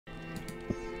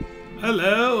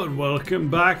Hello and welcome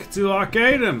back to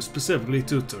Arcanum, specifically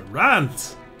to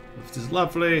Tarant, with this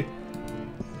lovely,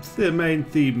 the main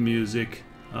theme music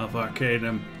of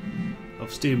Arcanum,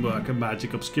 of Steamwork and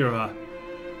Magic Obscura.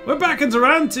 We're back in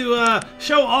Tarant to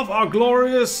show off our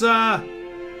glorious bunny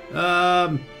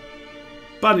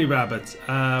rabbit,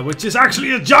 which is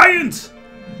actually a giant!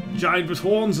 Giant with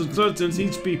horns and threatens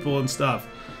each people and stuff.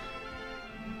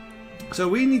 So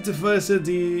we need to visit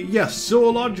the,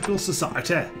 Zoological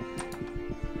Society.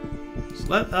 So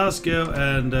let us go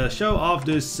and show off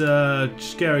this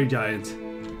scary giant.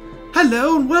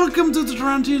 Hello and welcome to the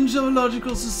Tarantian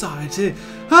Zoological Society.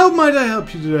 How might I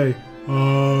help you today?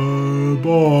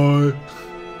 Bye.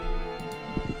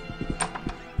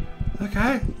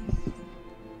 Okay.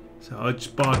 So I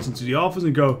just barge into the office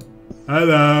and go,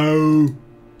 hello.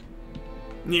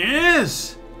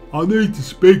 Yes. I need to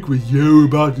speak with you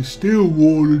about the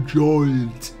Stillwater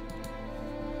Giant.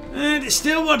 The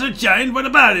Stillwater Giant? What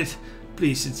about it?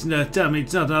 Please, tell me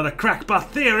it's not another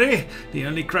crackpot theory. The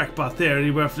only crackpot theory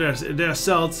worth their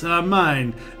salts are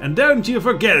mine. And don't you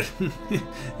forget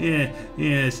it.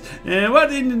 Yes.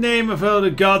 What in the name of all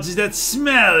the gods is that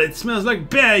smell? It smells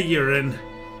like bear urine.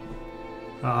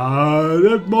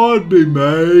 That might be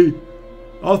me.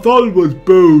 I thought it was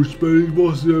booze, but it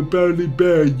was apparently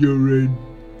bear urine.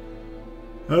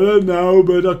 I don't know,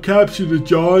 but I captured the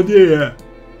giant here.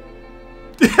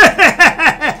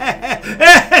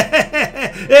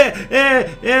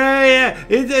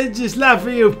 It's just laugh for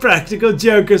you practical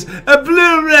jokers. A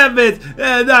blue rabbit!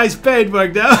 Nice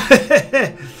paintwork though.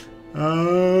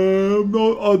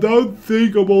 I don't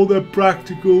think I'm all that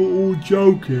practical or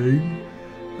joking.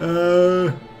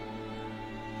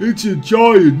 It's a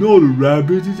giant, not a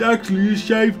rabbit. It's actually a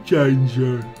shape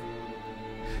changer.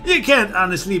 You can't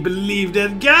honestly believe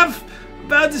that, Gav.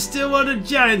 About the Stillwater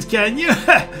Giants, can you?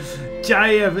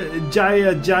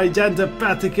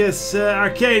 Gigantopithecus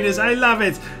Arcanus, I love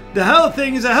it. The whole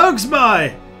thing is a hoax,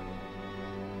 boy.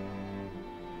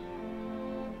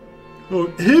 Oh,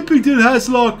 Hippington has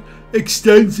like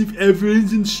extensive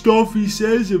evidence and stuff, he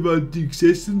says, about the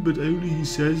existence, but only he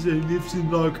says that he lives in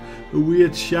like a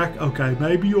weird shack. Okay,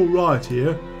 maybe you're right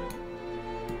here.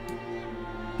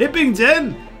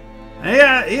 Hippington? He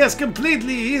has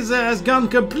gone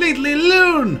completely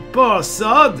loon, poor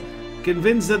sod.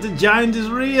 Convinced that the giant is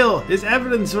real. His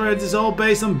evidence for it is all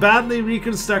based on badly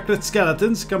reconstructed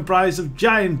skeletons comprised of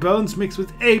giant bones mixed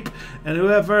with ape and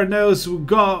whoever knows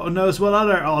knows what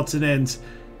other odds and ends.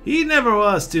 He never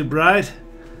was too bright.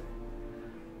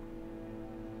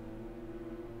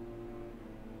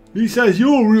 He says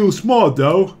you're real smart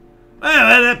though.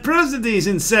 Well, that proves that he's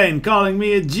insane, calling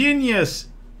me a genius.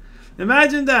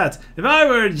 Imagine that. If I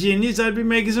were a genius, I'd be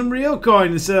making some real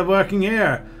coin instead of working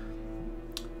here.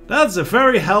 That's a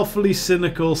very healthily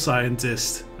cynical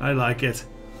scientist. I like it.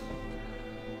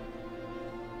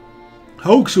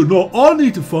 Hoax or not, I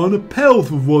need to find a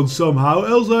pelf of one somehow,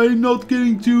 else I ain't not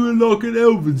getting to like an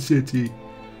elven city.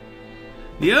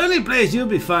 The only place you'll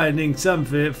be finding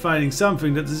something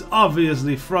that is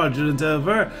obviously fraudulent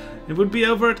over, it would be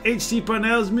over at H.T.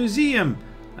 Parnell's museum.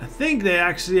 I think they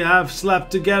actually have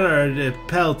slapped together the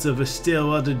pelt of a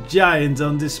Stillwater Giant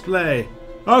on display.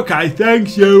 Okay,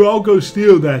 thanks you. I'll go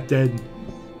steal that then.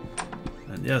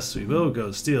 And yes, we will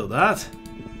go steal that.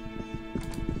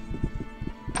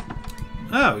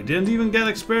 Oh, we didn't even get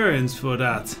experience for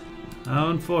that. How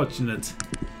unfortunate.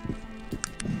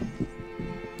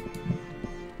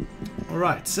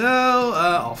 Alright, so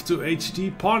off to H.T.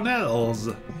 Parnell's.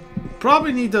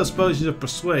 Probably need those potions of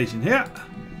persuasion here.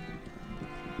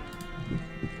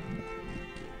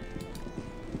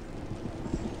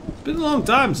 It's been a long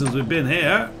time since we've been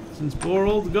here, since poor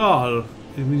old Gaul,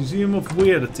 the Museum of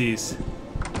Weirdities.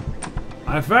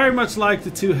 I very much like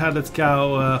the two-headed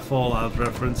cow Fallout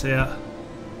reference here.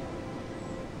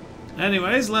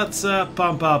 Anyways, let's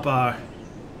pump up our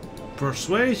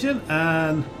persuasion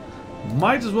and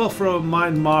might as well throw a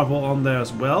mind marvel on there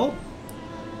as well,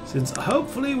 since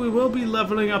hopefully we will be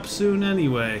leveling up soon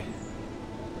anyway.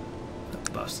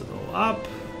 Bust it all up,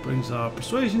 brings our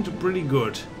persuasion to pretty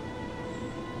good.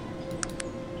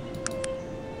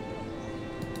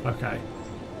 Okay.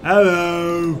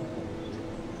 Hello.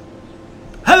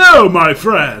 Hello, my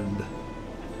friend.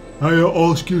 May I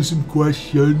ask you some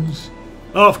questions?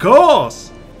 Of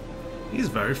course. He's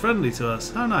very friendly to us.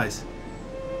 How nice.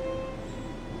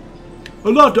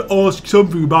 I'd like to ask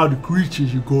something about the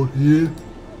creatures you got here.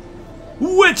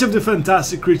 Which of the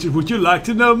fantastic creatures would you like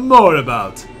to know more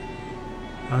about?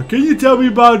 Can you tell me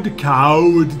about the cow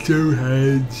with the two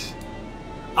heads?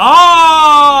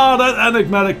 Ah, that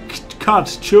enigmatic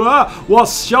cat chewer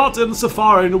was shot in a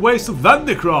safari in the wastes of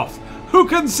Vandercroft. Who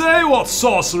can say what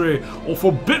sorcery or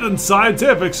forbidden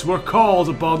scientifics were called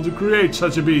upon to create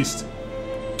such a beast?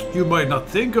 You might not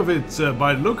think of it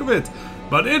by the look of it,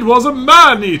 but it was a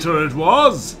man-eater, it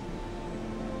was.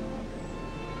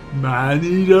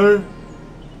 Man-eater?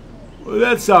 Well,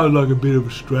 that sounds like a bit of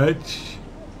a stretch.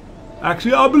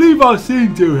 Actually, I believe I've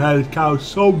seen two-headed cows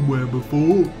somewhere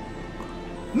before.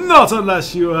 Not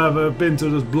unless you have been to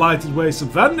the blighted waste of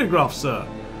Vendigroff, sir.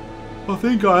 I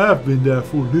think I have been there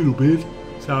for a little bit,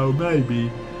 so maybe.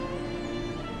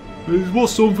 There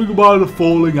was something about it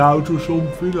falling out or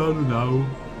something, I don't know.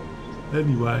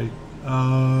 Anyway,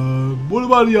 what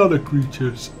about the other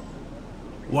creatures?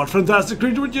 What fantastic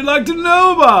creature would you like to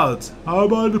know about? How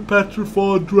about the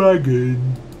petrified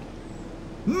dragon?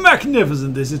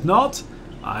 Magnificent, is it not?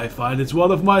 I find it's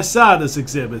one of my saddest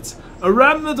exhibits. A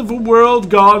remnant of a world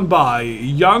gone by, a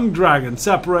young dragon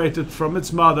separated from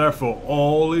its mother for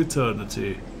all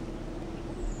eternity.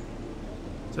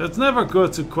 So it's never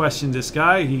good to question this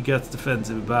guy, he gets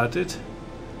defensive about it.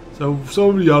 So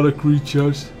some of the other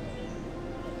creatures.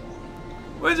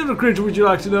 Which other creature would you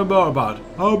like to know more about?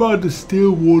 How about the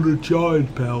Stillwater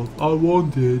giant pelt? I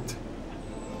want it.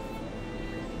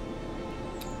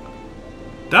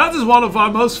 That is one of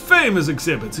our most famous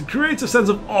exhibits. It creates a sense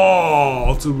of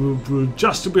awe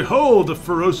just to behold a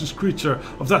ferocious creature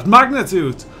of that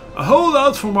magnitude. A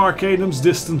holdout from Arcanum's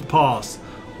distant past.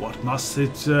 What must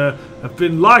it have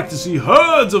been like to see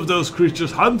herds of those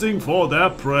creatures hunting for their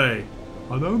prey?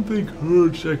 I don't think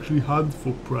herds actually hunt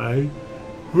for prey.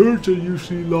 Herds are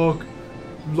usually like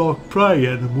prey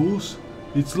animals.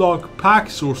 It's like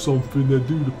packs or something that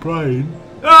do the preying.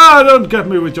 Ah, don't get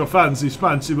me with your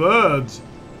fancy words.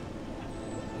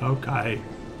 Okay.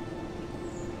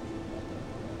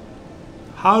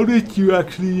 How did you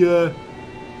actually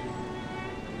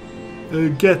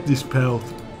get this pelt?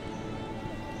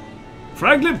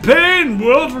 Franklin Payne,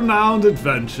 world-renowned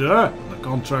adventurer, the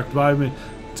contract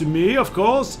to me, of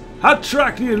course, had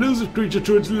tracked the elusive creature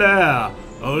to its lair,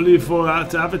 only for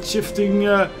to have its shifting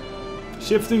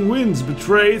winds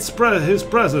betray his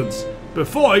presence.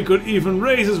 Before he could even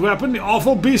raise his weapon, the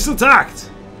awful beast attacked.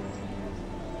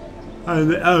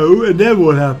 And then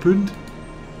what happened?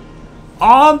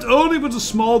 Armed only with a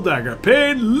small dagger,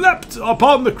 Payne leapt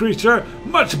upon the creature.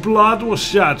 Much blood was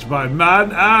shed by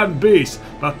man and beast,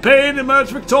 but Payne emerged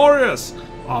victorious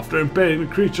after impaling the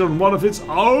creature on one of its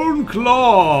own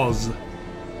claws.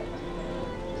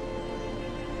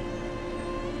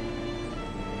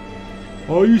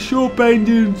 Are you sure Payne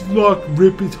didn't like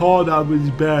rip its heart out with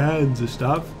his bare hands and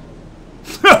stuff?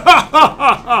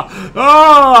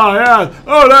 Oh, yeah.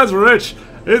 Oh, that's rich.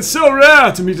 It's so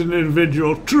rare to meet an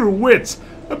individual of true wit.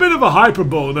 A bit of a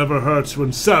hyperbole never hurts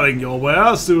when selling your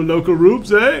wares to local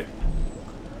rubes, eh?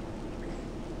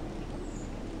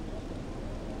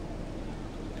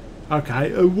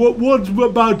 Okay, what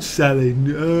about selling?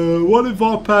 What if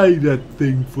I pay that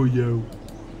thing for you?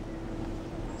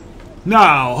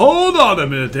 Now, hold on a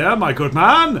minute there, my good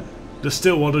man. The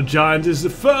Stillwater Giant is the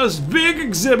first big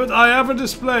exhibit I ever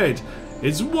displayed.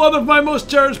 It's one of my most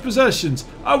cherished possessions.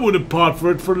 I wouldn't part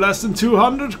for it for less than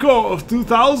 2,000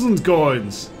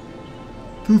 coins.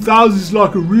 2,000 is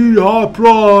like a really high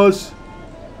price.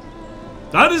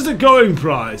 That is the going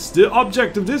price. The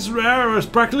object of this rare is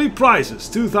practically priceless.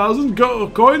 2,000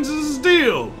 coins is a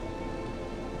steal.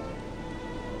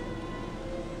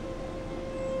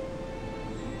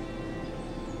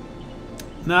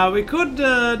 Now we could,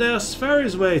 there's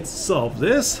various ways to solve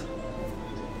this.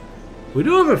 We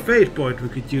do have a fate point we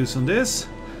could use on this,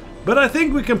 but I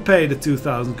think we can pay the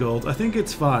 2,000 gold. I think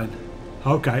it's fine.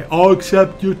 Okay, I'll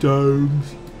accept your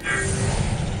terms.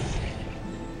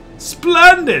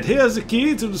 Splendid! Here's the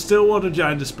key to the Stillwater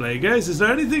Giant display case. Is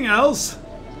there anything else?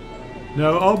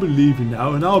 No, I'll be leaving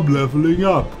now and I'm leveling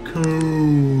up.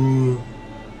 Cool.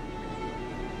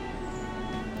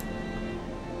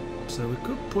 So we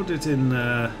could put it in,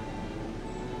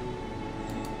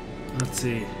 let's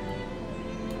see.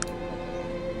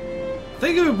 I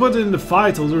think if we put it in the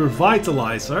Vital, the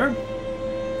Revitalizer,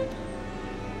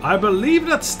 I believe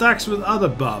that stacks with other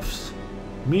buffs.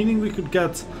 Meaning we could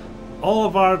get all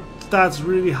of our stats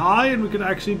really high and we could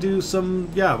actually do some,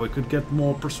 yeah, we could get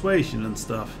more persuasion and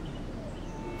stuff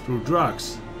through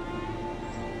drugs.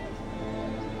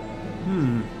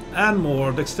 And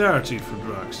more dexterity for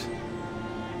drugs.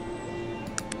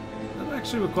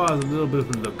 Actually requires a little bit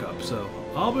of a lookup, so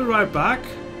I'll be right back.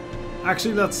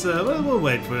 Actually, let's we'll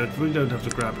wait for it. We don't have to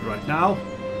grab it right now.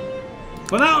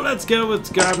 For now, let's go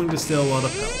with grabbing the Stillwater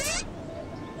pelt.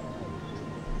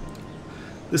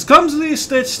 This clumsily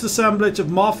stitched assemblage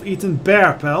of moth-eaten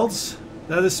bear pelts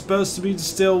that is supposed to be the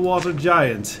Stillwater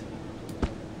Giant.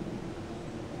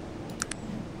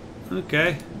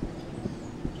 Okay.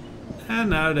 And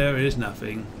now there is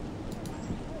nothing.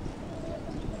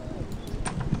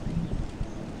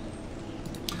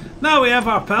 Now we have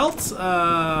our pelts.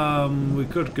 We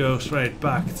could go straight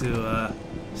back to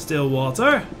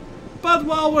Stillwater. But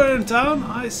while we're in town,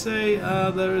 I say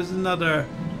there is another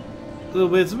little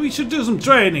bit. We should do some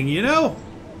training, you know?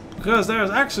 Because there's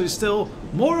actually still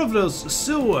more of those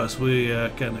sewers we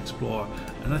can explore.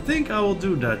 And I think I will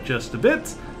do that just a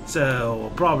bit. So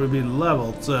we'll probably be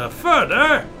leveled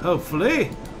further, hopefully,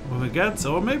 when we get.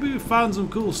 Or maybe we found some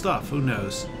cool stuff, who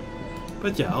knows.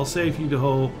 But yeah, I'll save you the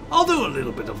whole... I'll do a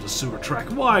little bit of the sewer track,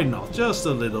 why not? Just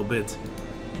a little bit.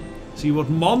 See what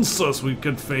monsters we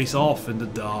can face off in the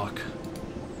dark.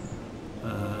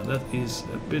 That is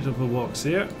a bit of a walk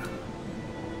here.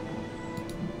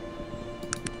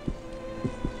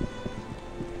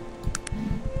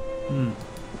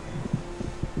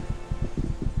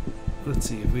 Let's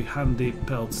see, if we hand the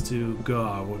pelts to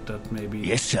Gar, would that maybe...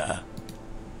 Yes, sir.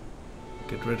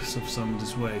 Get rid of some of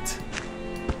this weight.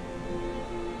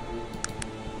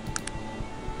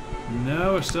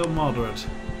 No, we're still moderate.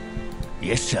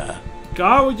 Yes, sir.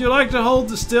 Gar, would you like to hold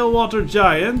the Stillwater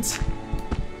Giant?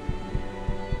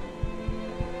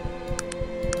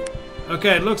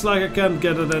 Okay, it looks like I can't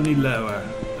get it any lower.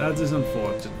 That is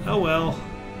unfortunate. Oh well.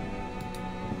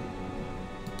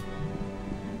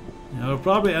 Yeah, we'll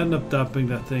probably end up dumping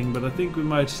that thing, but I think we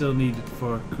might still need it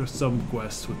for some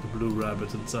quests with the blue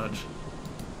rabbit and such.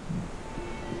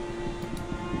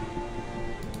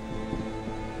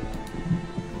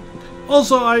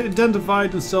 Also, I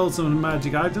identified and sold some of the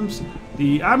magic items.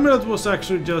 The amulet was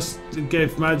actually just, it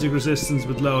gave magic resistance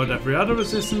but lowered every other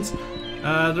resistance.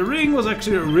 The ring was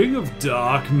actually a ring of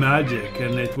dark magic,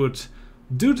 and it would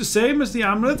do the same as the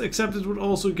amulet, except it would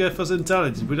also give us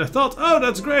intelligence. But I thought, oh,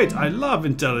 that's great, I love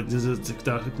intelligence as a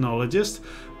technologist.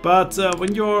 But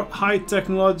when you're high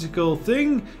technological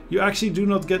thing, you actually do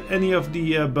not get any of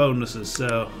the bonuses,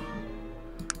 so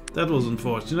that was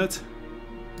unfortunate.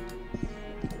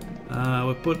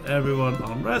 We'll put everyone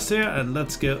on rest here, and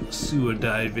let's go sewer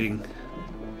diving.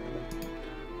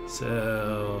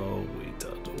 So we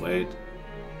tell it to wait.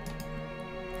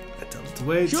 I tell it to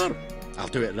wait. Sure, I'll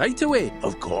do it right away.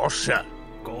 Of course, sir.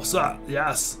 Of course, sir.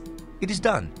 Yes. It is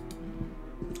done.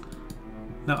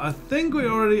 Now I think we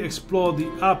already explored the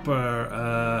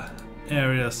upper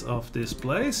areas of this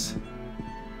place.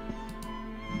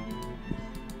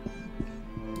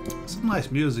 Some nice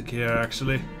music here,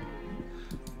 actually.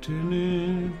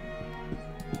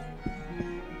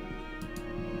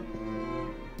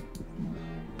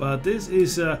 But this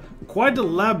is quite a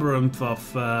labyrinth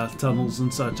of tunnels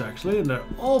and such, actually, and they're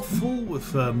all full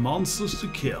with monsters to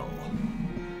kill.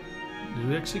 Did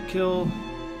we actually kill?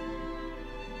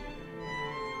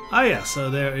 Ah yeah, so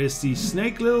there is the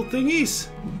snake little thingies.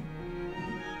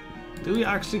 Do we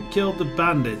actually kill the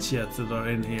bandits yet that are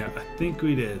in here? I think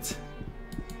we did.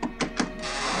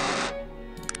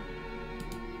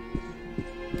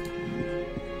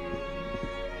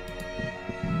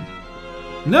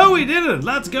 No, we didn't!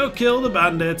 Let's go kill the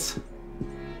bandits!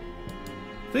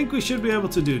 I think we should be able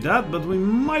to do that, but we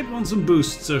might want some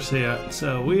boosters here.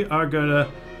 So we are gonna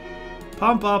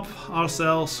pump up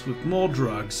ourselves with more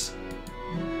drugs.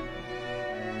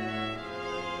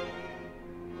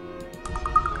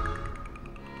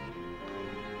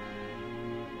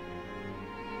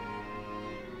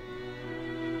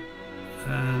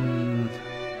 And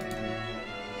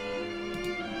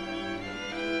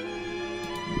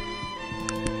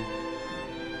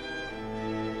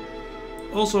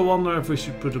also wonder if we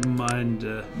should put a mind,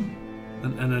 an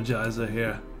energizer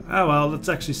here. Ah well, let's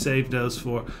actually save those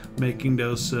for making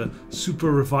those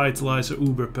super revitalizer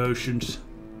uber potions.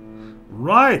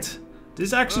 Right!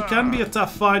 This actually can be a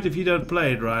tough fight if you don't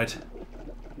play it right.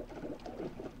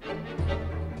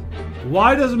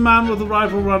 Why does a man with a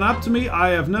rifle run up to me? I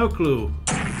have no clue.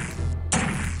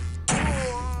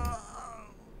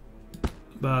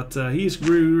 But he's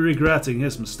regretting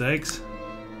his mistakes.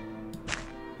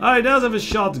 Oh, he does have a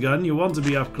shotgun. You want to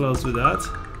be up close with that.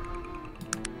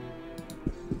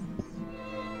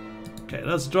 Okay,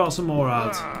 let's draw some more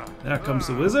out. There comes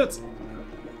the wizard.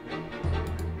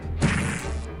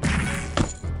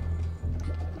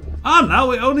 Ah, now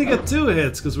we only get 2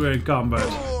 hits because we're in combat.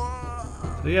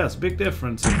 So yes, big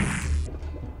difference.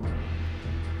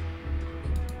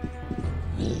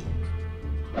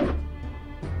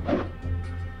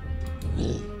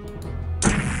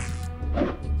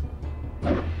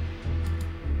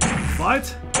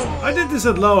 Fight? I did this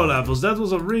at lower levels. That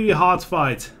was a really hard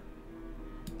fight.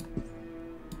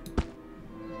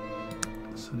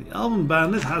 So the Elven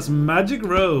Bandit has magic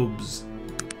robes.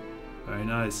 Very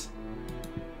nice.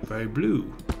 very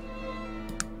blue.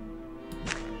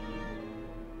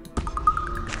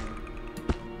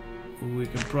 We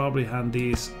can probably hand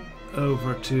these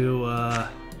over to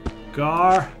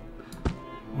Gar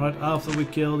right after we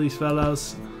kill these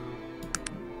fellows.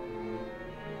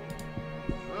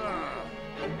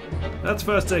 Let's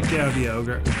first take care of the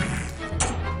ogre.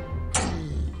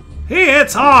 He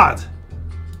hits hard!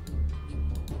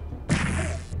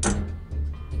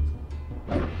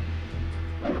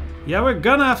 Yeah, we're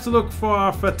gonna have to look for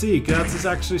our fatigue. That is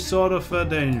actually sort of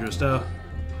dangerous though.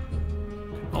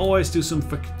 Always do some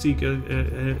fatigue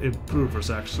improvers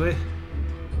actually.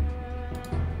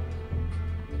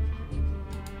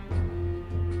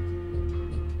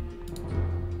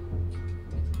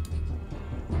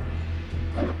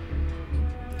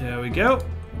 There we go.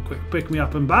 Quick pick me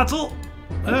up in battle.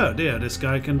 Oh dear, this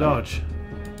guy can dodge.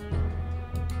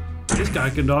 This guy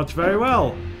can dodge very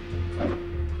well.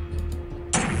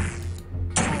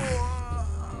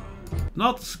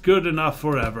 Not good enough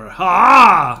forever.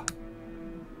 Ha!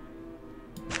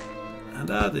 And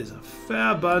that is a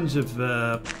fair bunch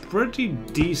of pretty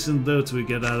decent loot we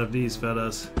get out of these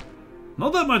fellas.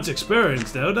 Not that much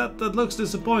experience though, that looks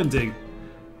disappointing.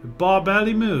 The bar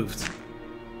barely moved.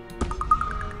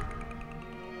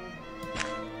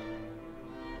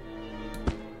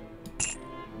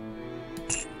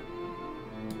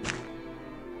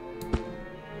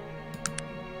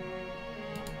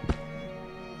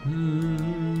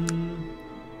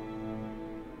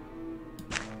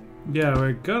 Yeah,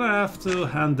 we're gonna have to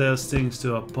hand those things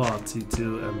to our party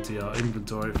to empty our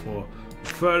inventory for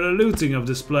further looting of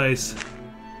this place.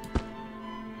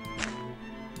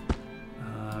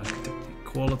 Take the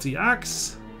quality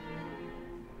axe.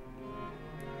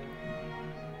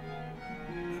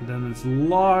 And then it's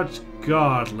large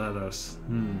guard letters.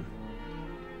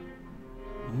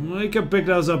 We can pick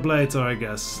those up later, I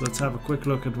guess. Let's have a quick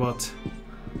look at what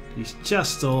these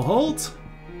chests all hold.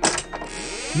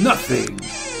 Nothing!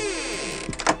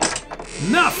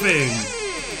 Nothing!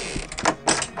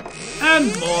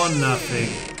 And more nothing.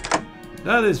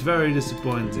 That is very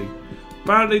disappointing.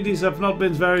 Apparently these have not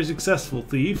been very successful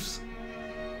thieves.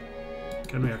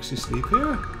 Can we actually sleep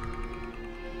here?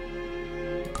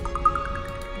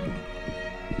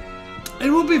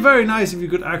 It would be very nice if you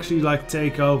could actually like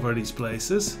take over these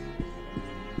places.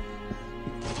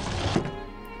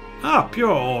 Ah, pure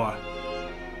ore.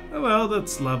 Oh well,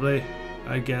 that's lovely,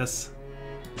 I guess.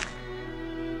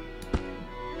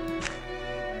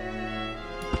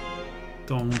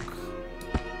 Thonk,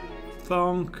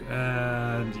 thonk,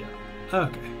 and yeah,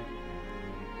 okay.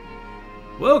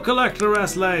 We'll collect the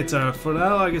rest later. For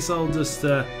now, I guess I'll just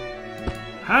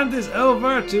hand this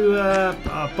over to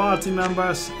our party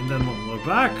members, and then when we're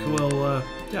back, we'll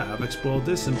yeah, have explored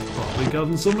this and probably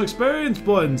gotten some experience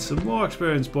points, some more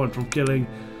experience points from killing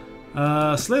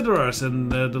slitherers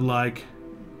and the like.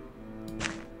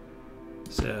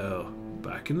 So,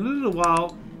 back in a little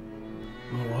while.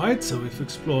 Alright, so we've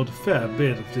explored a fair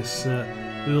bit of this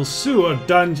little sewer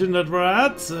dungeon that we're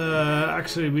at.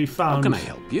 Actually, we found... How can I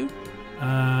help you?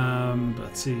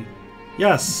 Let's see.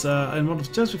 Yes, in one of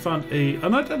the chests we found a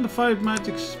unidentified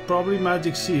magic, probably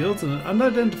magic shield, and an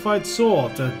unidentified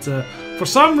sword that for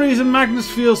some reason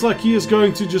Magnus feels like he is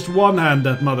going to just one-hand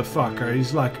that motherfucker.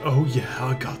 He's like, oh yeah,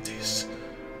 I got this.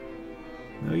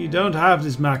 No, you don't have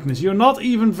this, Magnus. You're not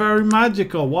even very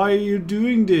magical. Why are you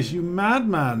doing this, you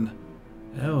madman?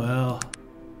 Oh well.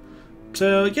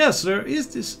 So yes, there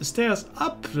is this stairs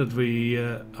up that we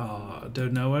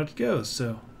don't know where it goes.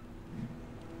 So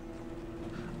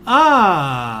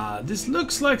this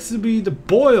looks like to be the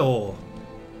boil.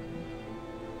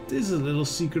 This is a little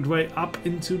secret way up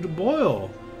into the boil.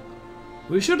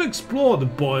 We should explore the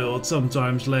boil at some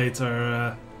times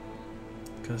later,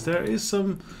 because there is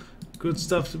some good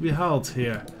stuff to be held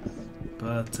here.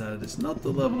 But it's not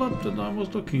the level up that I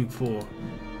was looking for.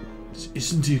 This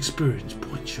isn't the experience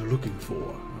point you're looking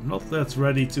for. I'm not that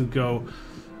ready to go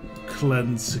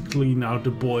clean out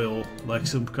the boil like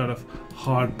some kind of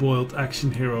hard-boiled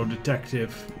action hero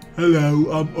detective. Hello,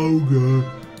 I'm Ogor,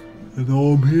 and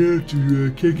I'm here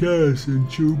to kick ass and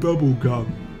chew bubble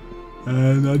gum.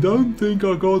 And I don't think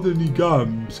I got any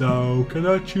gum, so can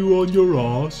I chew on your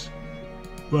ass?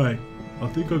 Wait, I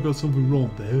think I got something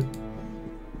wrong there.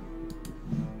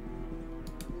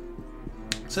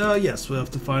 So yes, we'll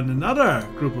have to find another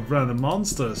group of random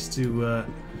monsters to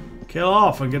kill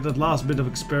off and get that last bit of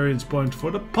experience point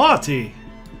for the party.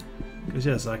 Because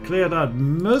yes, I cleared out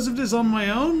most of this on my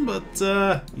own, but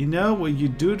you know, when you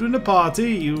do it in a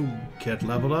party, you get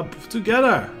leveled up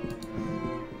together.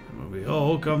 When we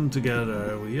all come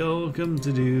together, we all come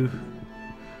to do...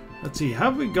 Let's see,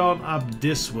 have we gone up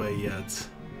this way yet?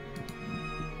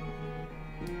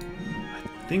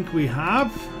 think we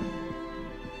have.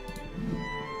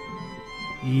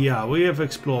 Yeah, we have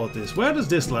explored this. Where does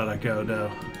this ladder go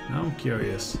though? Now I'm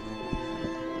curious.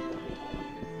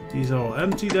 These are all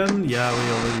empty then? Yeah,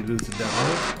 we already looted that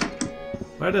out.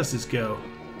 Where does this go?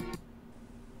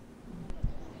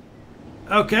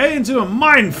 Okay, into a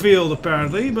minefield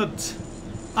apparently, but...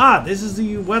 Ah, this is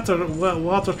the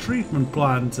water treatment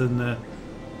plant and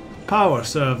power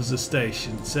services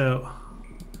station, so...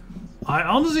 I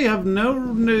honestly have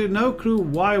no clue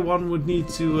why one would need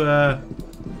to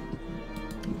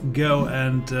go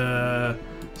and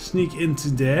sneak into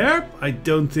there. I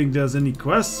don't think there's any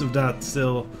quests of that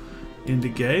still in the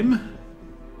game.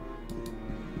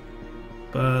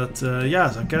 But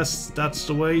yes, I guess that's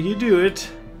the way you do it.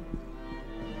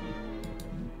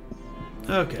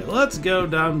 Okay, let's go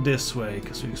down this way,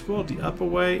 because we explored the upper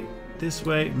way. This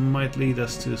way might lead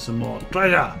us to some more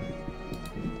treasure.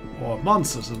 Or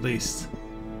monsters at least.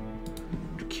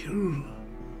 To kill.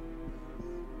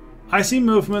 I see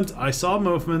movement, I saw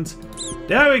movement.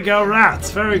 There we go, rats,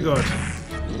 very good.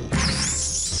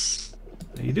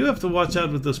 You do have to watch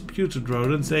out with those putrid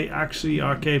rodents. They actually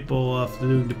are capable of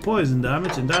doing the poison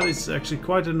damage, and that is actually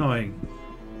quite annoying.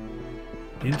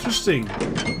 Interesting.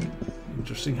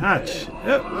 Interesting hatch.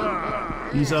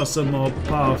 Yep. These are some more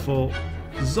powerful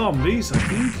zombies, I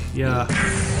think. Yeah.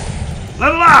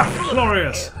 Level up!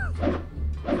 Glorious!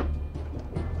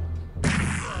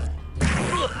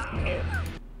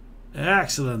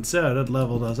 Excellent. So that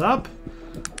leveled us up,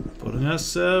 putting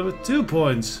us with 2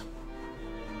 points.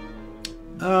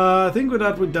 I think with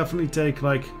that we'd definitely take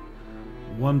like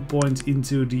 1 point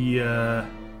into the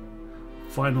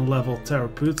final level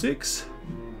therapeutics.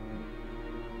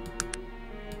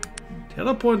 The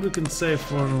other point we can save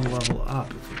for a level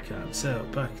up if we can. So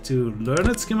back to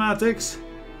learned schematics.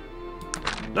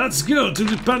 Let's go to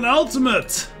the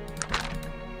penultimate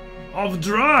of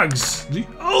drugs. The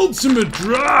ultimate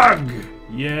drug.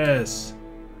 Yes.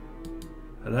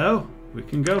 Hello? We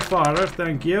can go farther,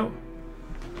 thank you.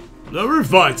 The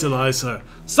Revitalizer.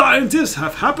 Scientists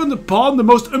have happened upon the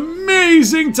most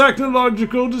amazing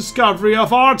technological discovery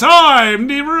of our time,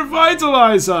 the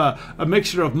Revitalizer. A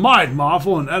mixture of Mind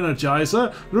Marvel and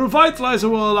Energizer, the Revitalizer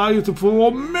will allow you to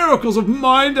perform miracles of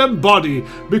mind and body,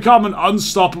 become an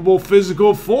unstoppable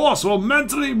physical force while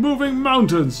mentally moving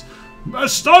mountains.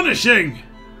 Astonishing!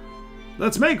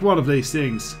 Let's make one of these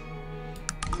things.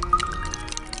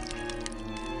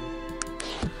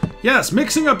 Yes,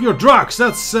 mixing up your drugs.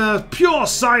 That's pure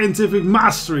scientific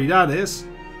mastery, that is.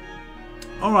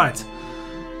 Alright.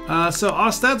 So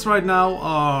our stats right now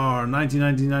are 90,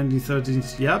 90, 90, 13.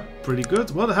 Yep, pretty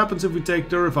good. What happens if we take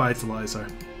the Revitalizer?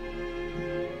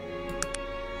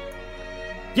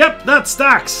 Yep, that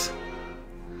stacks.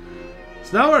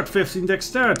 So now we're at 15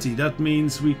 dexterity. That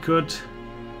means we could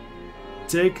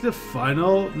take the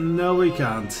final... No, we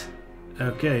can't.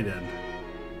 Okay, then.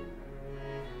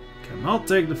 Cannot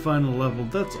take the final level,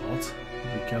 that's odd.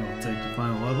 We cannot take the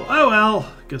final level. Oh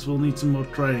well, guess we'll need some more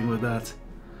training with that.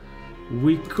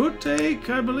 We could take,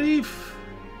 I believe...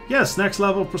 Yes, next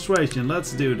level persuasion,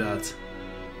 let's do that.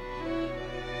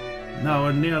 Now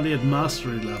we're nearly at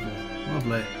mastery level.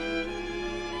 Lovely.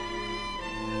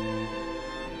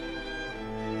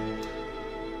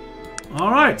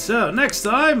 Alright, so next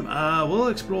time we'll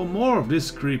explore more of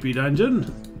this creepy dungeon.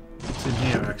 What's in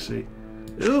here actually?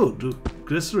 Ooh,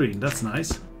 glycerine, that's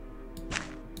nice.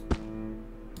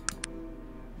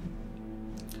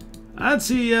 And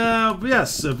see,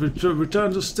 yes,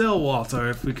 return to Stillwater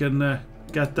if we can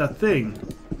get that thing.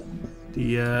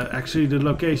 The actually the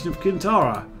location of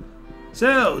Quintarra.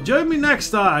 So join me next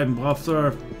time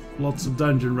after lots of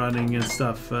dungeon running and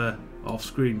stuff off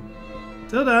screen.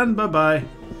 Till then, bye bye.